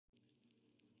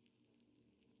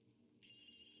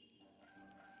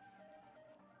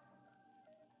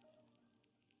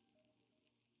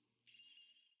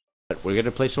We're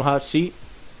gonna play some hot seat.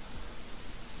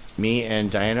 Me and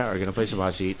Diana are gonna play some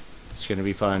hot seat. It's gonna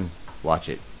be fun. Watch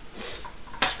it.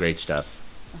 It's great stuff.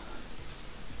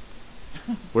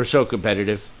 We're so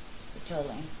competitive.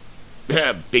 Totally.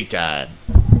 Yeah, big time.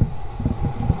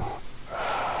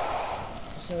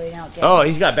 So we don't get. Oh,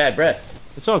 he's got bad breath.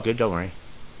 It's all good. Don't worry.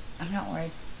 I'm not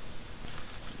worried.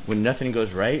 When nothing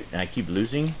goes right and I keep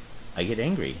losing, I get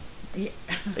angry. Yeah.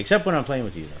 Except when I'm playing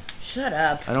with you, though. Shut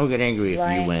up. I don't get angry if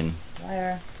you win.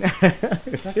 Liar.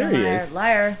 Serious?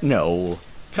 Liar. No.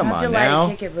 Come on you now.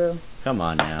 Kick it, boo. Come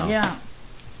on now. Yeah.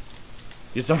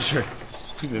 Your thumbs are.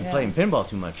 You've been playing pinball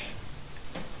too much.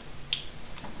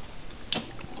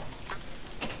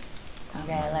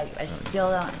 Okay, like I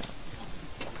still don't.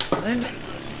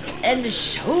 And the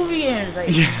Soviets, like,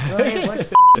 really, what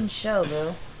f***ing show,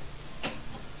 boo?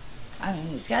 I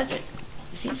mean, these guys are.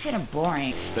 It seems kind of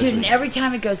boring, dude. And every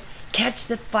time it goes, catch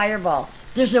the fireball.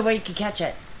 There's no way you can catch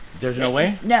it. There's no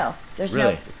way? No, there's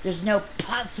really? There's no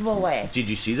possible way. Did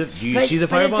you see the? Do you see the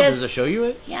fireball? Does it show you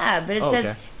it? Yeah, but it says.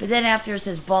 Okay. But then after it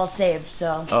says ball saved.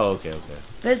 So. Oh, okay.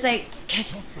 But it's like,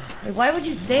 catch it. Like, why would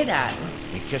you say that?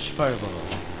 You catch the fireball.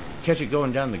 Catch it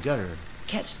going down the gutter.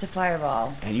 Catch the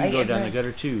fireball. And you go down the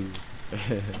gutter too.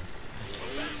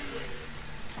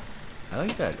 I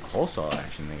like that hole saw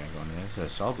action they got going there. It's a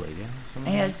saw blade, yeah.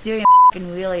 And it's doing a fucking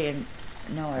wheelie and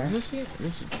nowhere. This is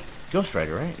Ghost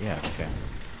Rider, right? Yeah. Okay.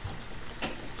 It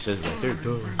says right there.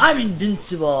 I'm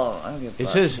invincible. I don't give a fuck. It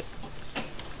says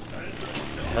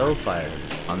Hellfire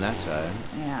on that side.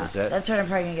 Yeah. What's that? That's what I'm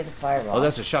probably gonna get the fireball. Oh,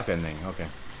 that's a shotgun thing. Okay.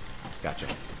 Gotcha.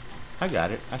 I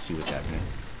got it. I see what's happening.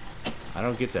 I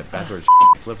don't get that backwards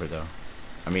flipper though.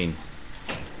 I mean,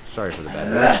 sorry for the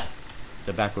bad words.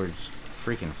 The backwards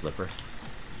freaking flipper.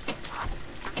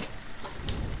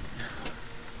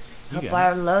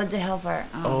 Hellfire, load the Hellfire.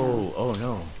 Oh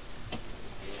no.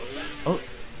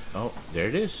 Oh, there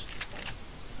it is.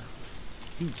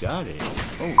 You got it.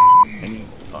 Oh, and you.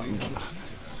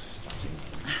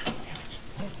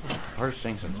 Hardest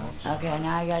thing sometimes. Okay,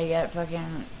 now I gotta get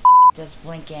fucking this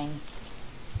blinking.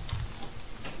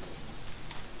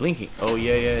 Blinking. Oh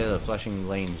yeah, the flashing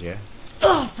lanes, yeah.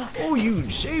 Oh fuck. Oh, you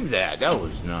saved that. That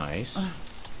was nice.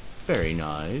 Very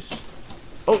nice.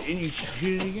 Oh, and you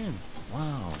shoot it again.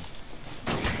 Wow.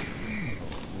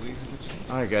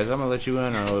 Alright guys, I'm gonna let you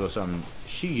in on a little something.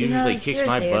 She usually kicks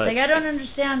my butt. It's like, I don't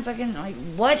understand fucking, like,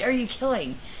 what are you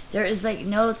killing? There is like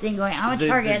no thing going, I'm a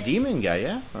target. The demon guy,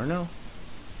 yeah? Or no?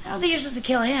 I don't think you're supposed to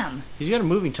kill him. He's got a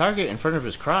moving target in front of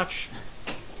his crotch.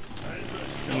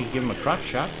 You give him a crotch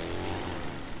shot.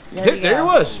 There it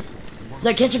was.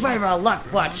 Look, catch a fireball.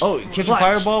 Look, watch. Oh, catch a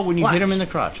fireball when you hit him in the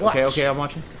crotch. Okay, I'm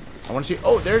watching. I want to see.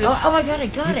 Oh, there it is. Oh my god, I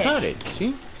got it. You got it.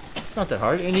 See? It's not that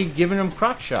hard. And you're giving him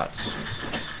crotch shots.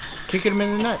 Kicking him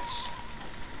in the nuts.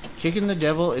 Kicking the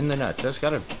devil in the nuts. That's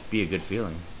got to be a good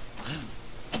feeling.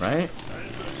 Right?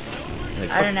 Like,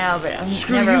 I don't know, but I'm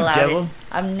never allowed.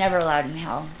 I'm never allowed in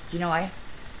hell. Do you know why?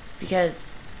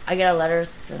 Because I get a letter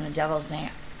from the devil saying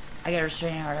I get a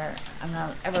restraining order. I'm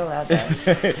not ever allowed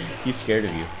there. He's scared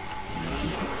of you.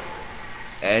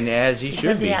 And as he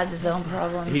should be. He has his own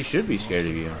problems. He should be scared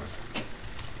of you.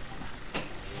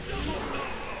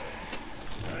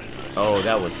 Oh,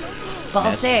 that was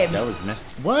ball save. That was messed.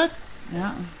 What?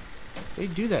 Yeah. They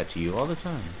do that to you all the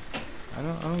time. I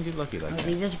don't get lucky like that.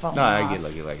 They just fall no, off. I get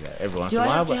lucky like that every once in a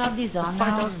while. Do I have to have these on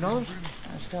now? $5,000.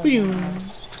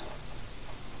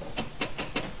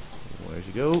 Where's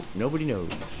it go? Nobody knows.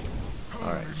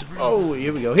 All right. So, oh,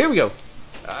 here we go. Here we go.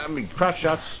 I mean, cross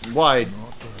shots wide.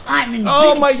 I'm invincible.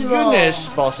 Oh my goodness!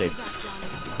 Ball save.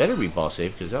 Better be ball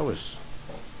save because that was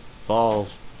ball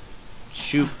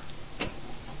shoot.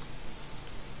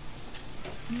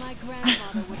 My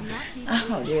grandfather would not be.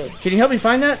 Oh, dude. Can you help me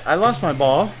find that? I lost my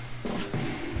ball.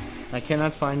 I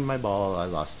cannot find my ball. I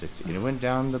lost it. And it went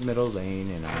down the middle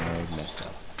lane and I messed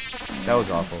up. That was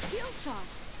awful.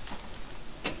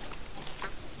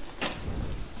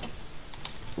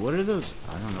 What are those?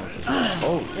 I don't know.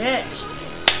 Oh, bitch.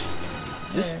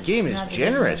 This game is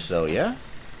generous though, yeah?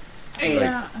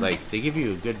 Yeah. Like they give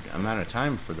you a good amount of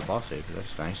time for the ball save.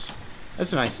 That's nice.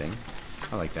 That's a nice thing.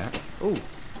 I like that. Oh.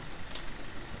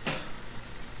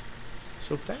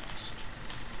 So fast.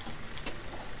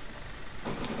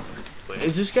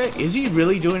 Is this guy, is he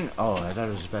really doing, oh, I thought I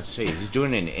was about to say, he's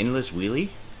doing an endless wheelie?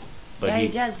 But yeah, he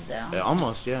does though.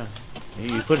 Almost, yeah.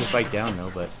 You put his bike down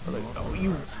though, but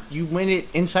oh, you went it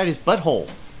inside his butthole.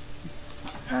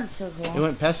 That's so cool. It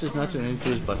went past his nuts and into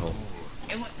his butthole.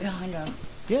 It went behind him.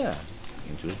 Yeah.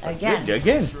 Into his butthole. Again. Good,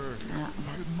 again.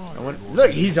 Yeah.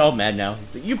 Look, he's all mad now.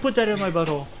 You put that in my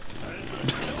butthole.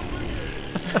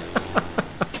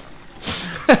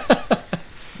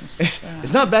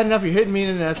 It's not bad enough you're hitting me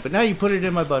in the nuts, but now you put it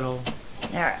in my butthole.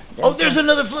 There. Oh, there's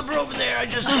another flipper over there. I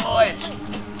just saw it.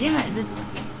 Damn it.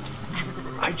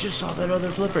 I just saw that other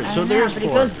flipper. I So know, there's but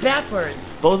 4. it goes backwards.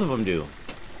 Both of them do.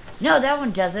 No, that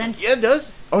one doesn't. Yeah, it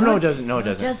does. Oh, no, No, it doesn't. No, it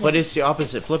no, it doesn't. doesn't. But it's the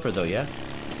opposite flipper, though, yeah?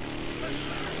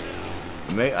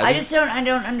 I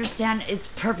don't understand its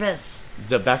purpose.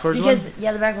 The backwards Because, one?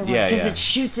 yeah, the backward one. Yeah, Because yeah. it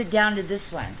shoots it down to this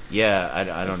one. Yeah, I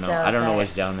don't know. So I don't know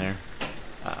it's what's down there.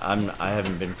 I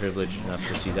haven't been privileged enough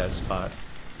to see that spot.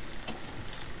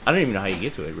 I don't even know how you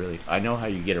get to it, really. I know how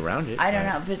you get around it. I don't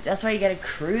know, but that's why you gotta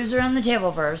cruise around the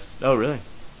table first. Oh, really?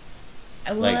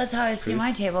 Well, Like, that's how I see cruise?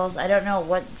 my tables. I don't know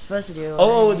what it's supposed to do.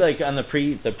 Oh, like on the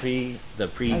pregame show? The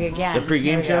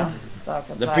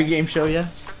pregame show, yeah?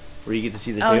 Where you get to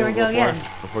see the Oh, here table we go again.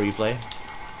 before you play?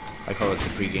 I call it the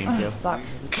pregame show. Fuck.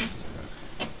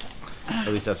 At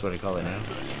least that's what I call it now.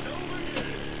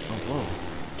 Oh, whoa.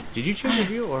 Did you change your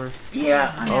view or?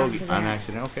 Yeah, on Oh, accident. on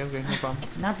accident. Okay, no problem.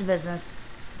 Not the business.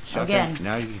 Shotgun. Again.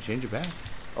 Now you can change it back.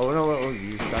 Oh, no,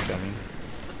 you shotgun me.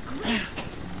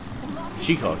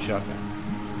 She called shotgun.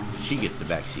 She gets the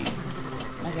back seat.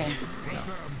 Okay.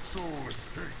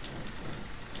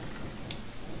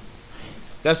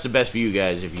 That's the best view,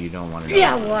 guys, if you don't want to know.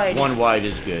 Yeah, wide. One wide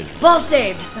is good. Ball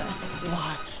saved.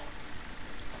 Watch.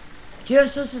 Dude, I'm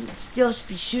supposed to still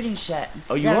be shooting shit.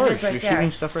 Oh, you There it are? is right You're there.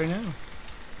 shooting stuff right now.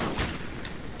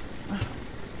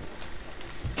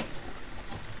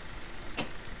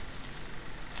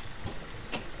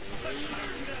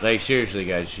 Like, seriously,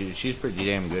 guys, she's pretty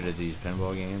damn good at these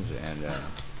pinball games, and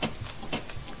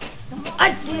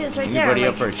I see it's right there. anybody Like,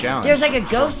 up for a challenge? there's like a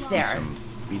ghost there.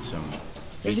 Beat some.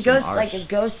 There's a beat some ghost, arse. like a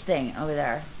ghost thing over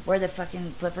there, where the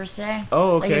fucking flippers say.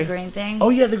 Oh, okay. Like a green thing. Oh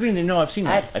yeah, the green thing. No, I've seen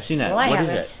that. I- I've seen that. well, I What is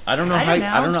haven't. it? I don't know I how. don't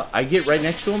I don't know. know. I get right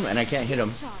next to him and I can't hit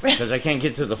him because I can't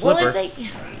get to the Well, flipper. it's like,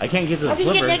 I can't get to the how can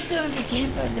you get flipper. next to him if you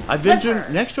can't find the I've been flipper?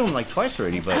 next to him like twice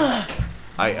already, but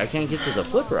I can't get to the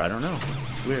flipper. I don't know.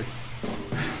 It's weird.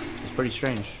 It's pretty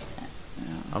strange.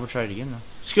 I'm gonna try it again though.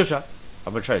 Skill shot.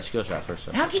 I'm gonna try the skill shot first.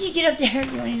 Though. How can you get up there?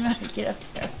 You don't even know how to get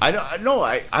up there. I don't know.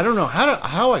 I don't know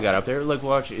how I got up there. Look,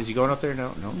 watch. Is he going up there?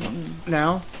 No.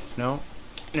 Now. No.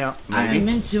 No. I'm Maybe.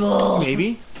 invincible.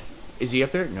 Maybe. Is he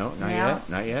up there? No. Not No. yet.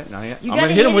 Not yet. Not yet. You I'm gotta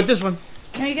gonna hit him hit with it. this one.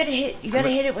 No, you gotta hit. You gotta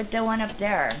hit it with the one up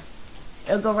there.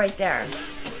 It'll go right there.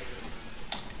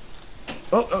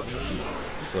 Oh.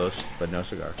 Close, but no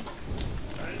cigar.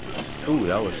 Ooh,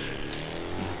 that was.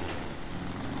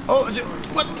 Oh, is it?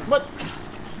 What?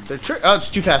 The trick. Oh, it's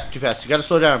too fast. You gotta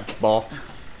slow down, ball.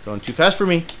 Going too fast for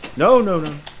me. No.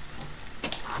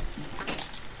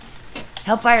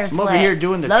 Hellfire's I'm over lit. here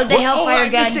doing the Load the twi- Oh, Hellfire I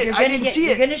gun. missed it. You're I gonna didn't get. see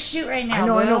You're it. gonna shoot right now. I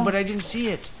know, Will. but I didn't see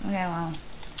it. Okay, well,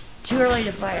 too early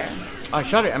to fire. I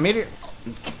shot it. I made it.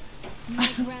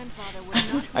 My grandfather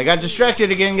would not I got distracted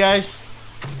again, guys.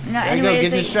 No, There you go. anyways,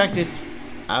 Get like- distracted.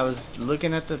 I was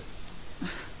looking at the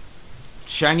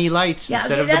shiny lights Yeah,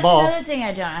 instead okay, of the that's ball. another thing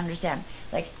I don't understand.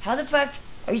 Like, how the fuck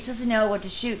are you supposed to know what to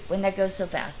shoot when that goes so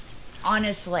fast?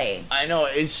 Honestly. I know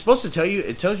it's supposed to tell you.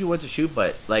 It tells you what to shoot,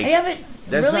 but like Yeah, but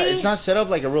that's really? not. It's not set up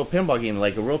like a real pinball game.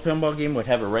 Like a real pinball game would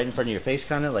have it right in front of your face,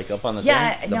 kind of like up on the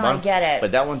Yeah, thing. the no, I bottom. get it.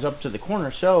 But that one's up to the corner,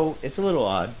 so it's a little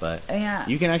odd. But Yeah.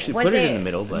 you can actually What put it they- in the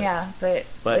middle. But yeah, but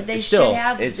what they it's should still,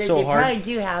 have, it's they, so they hard. probably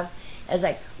do have, is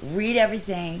like read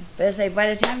everything. But it's like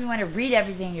by the time you want to read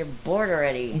everything, you're bored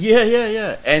already.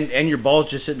 Yeah. And your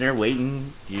ball's just sitting there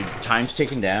waiting. Your time's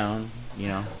ticking down. You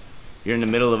know, you're in the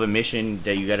middle of a mission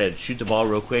that you gotta shoot the ball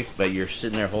real quick, but you're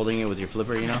sitting there holding it with your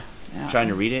flipper. You know, Yeah. trying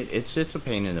to read it. It's a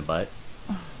pain in the butt.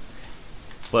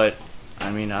 But I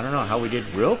mean, I don't know how we did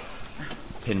real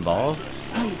pinball.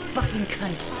 Oh, you fucking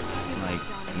cunt. Like,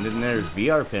 and then there's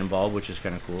VR pinball, which is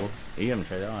kind of cool. You haven't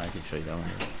tried that one? I can show you that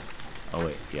one. Oh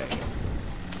wait, yeah.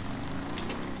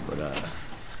 But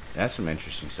that's some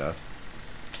interesting stuff.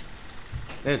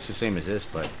 It's the same as this,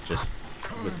 but just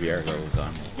with VR goggles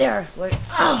on. There. What?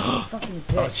 Oh, you fucking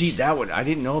bitch. Oh, see that one? I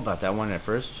didn't know about that one at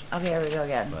first, Okay, here we go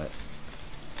again. but.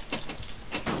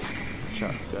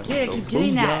 Shotgun. Dude, I keep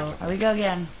doing that. Here we go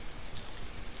again.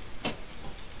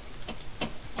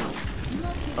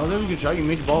 Oh, there was a good shot. You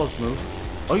made the balls move.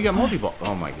 Oh, you got multi-ball.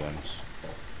 Oh my goodness.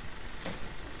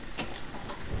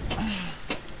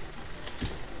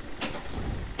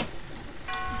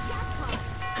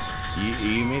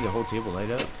 You made the whole table light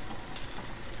up.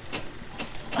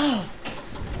 Oh,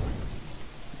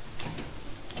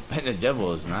 And the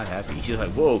devil is not happy. He's like,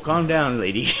 whoa, calm down,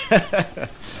 lady.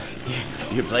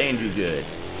 You're playing too good.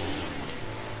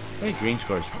 My green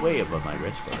score's way above my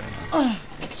red score right now. oh.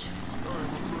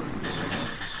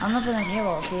 I'm up on the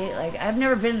table, see? Like, I've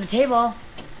never been on the table.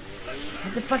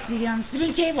 What the fuck do you get on the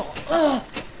spinning table? Oh.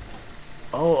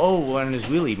 Oh, on his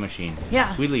wheelie machine.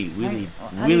 Yeah. Wheelie.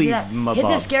 How do you do that? Hit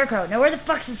the scarecrow. Now, where the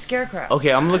fuck's the scarecrow?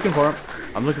 Okay, I'm looking for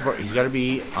him. He's got to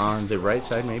be on the right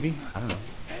side, maybe. I don't know.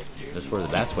 That's where the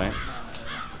bats went.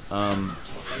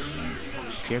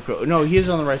 Scarecrow. No, he is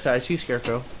on the right side. I see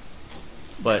Scarecrow,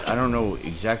 but I don't know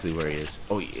exactly where he is.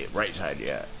 Oh, yeah, right side.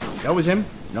 Yeah, that was him.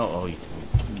 No. Oh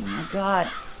my God.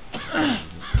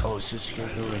 Oh, is this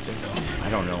Scarecrow right there? I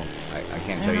don't know. I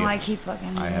can't I tell you. I keep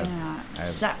fucking. I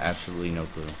have absolutely no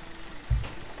clue.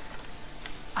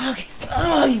 Okay.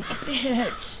 Oh, you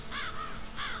bitch.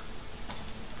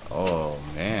 Oh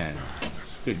man, it's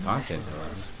good content though.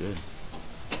 That's good.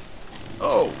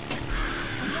 Oh.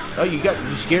 Oh, you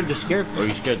scared the scarecrow, or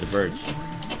you scared the birds?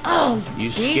 Oh,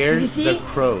 you scared the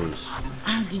crows.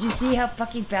 Did you see how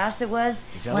fucking fast it was?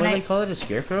 Is that why they call it a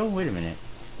scarecrow? Wait a minute.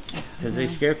 Because they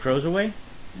scare crows away?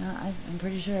 No, I'm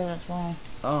pretty sure that's why.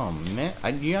 Oh man,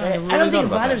 I never really I don't think it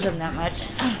thought bothers that. them that much.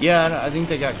 Yeah, I think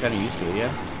they got kind of used to it.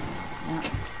 Yeah. Yeah.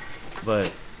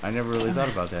 But I never really thought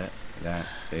about that. That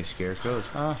they scare crows.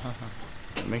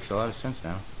 It makes a lot of sense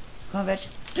now. Come on, bitch.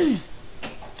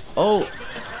 Oh.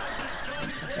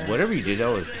 Whatever you did,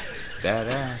 that was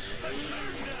badass.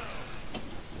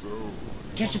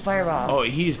 Catch the fireball. Oh,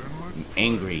 he's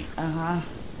angry. Uh-huh.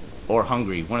 Or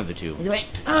hungry, one of the two. Wait.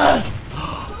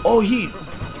 Oh, he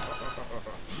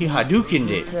Hadoukened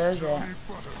it.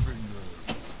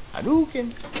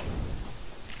 Hadouken.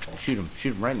 Shoot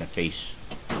him right in the face.